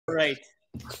Right.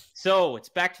 So it's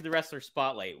back to the wrestler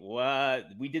spotlight.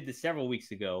 We did this several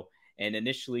weeks ago, and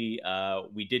initially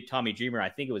we did Tommy Dreamer. I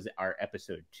think it was our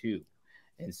episode 2.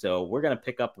 And so we're going to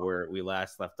pick up where we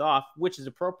last left off, which is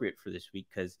appropriate for this week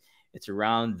because it's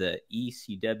around the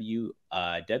ECW,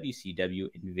 WCW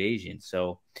invasion.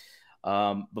 So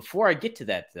before I get to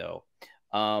that, though,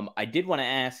 I did want to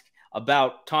ask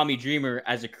about Tommy Dreamer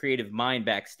as a creative mind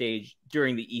backstage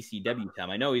during the ECW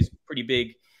time. I know he's pretty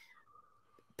big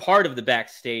part of the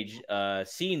backstage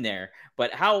scene there,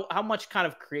 but how much kind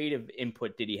of creative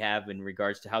input did he have in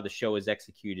regards to how the show is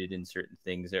executed in certain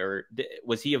things, or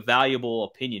was he a valuable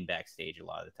opinion backstage a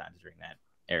lot of the times during that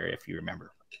era, if you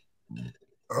remember?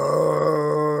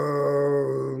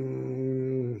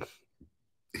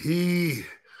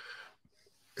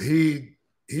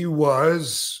 He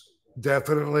was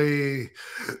definitely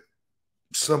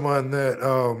someone that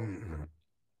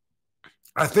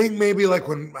I think maybe like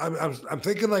when I'm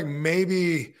thinking like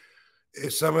maybe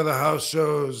some of the house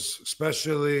shows,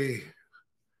 especially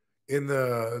in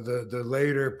the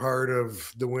later part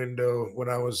of the window when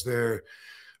I was there,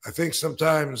 I think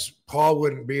sometimes Paul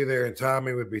wouldn't be there and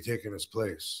Tommy would be taking his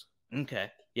place.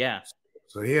 Okay, yeah.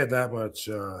 So he had that much.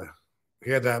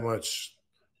 He had that much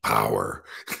power,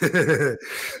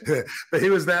 but he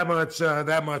was that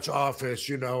much office,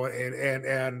 you know,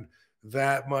 and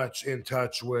that much in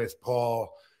touch with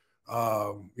Paul.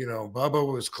 You know,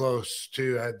 Bubba was close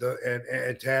to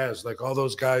and Taz, like all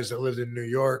those guys that lived in New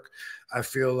York. I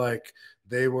feel like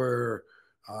they were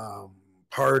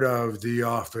part of the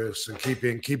office and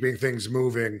keeping things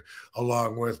moving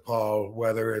along with Paul,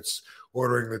 whether it's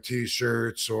ordering the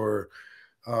T-shirts or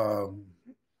I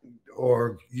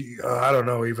don't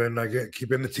know, even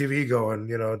keeping the TV going,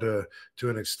 you know, to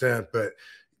an extent. But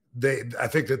I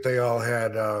think that they all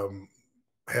had a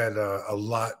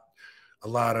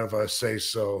lot of say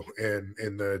so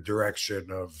in the direction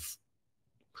of.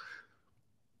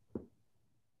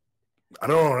 I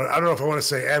don't know if I want to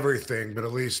say everything, but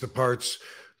at least the parts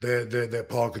that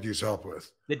Paul could use help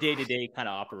with. The day-to-day kind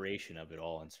of operation of it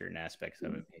all in certain aspects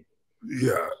of it.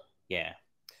 Yeah. Yeah.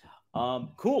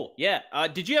 Cool. Yeah.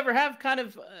 Did you ever have kind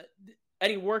of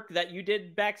any work that you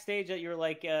did backstage that you're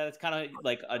like, it's kind of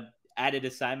like a added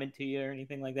assignment to you or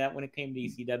anything like that when it came to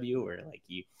ECW, or like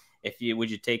would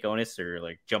you take onus or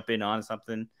like jump in on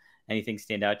something? Anything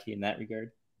stand out to you in that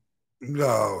regard?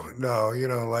 No, you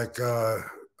know, like,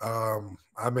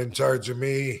 I'm in charge of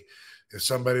me. If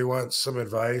somebody wants some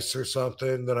advice or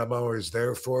something, then I'm always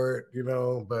there for it, you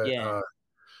know, but, yeah.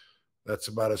 That's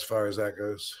about as far as that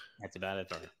goes. That's about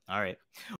it. All right.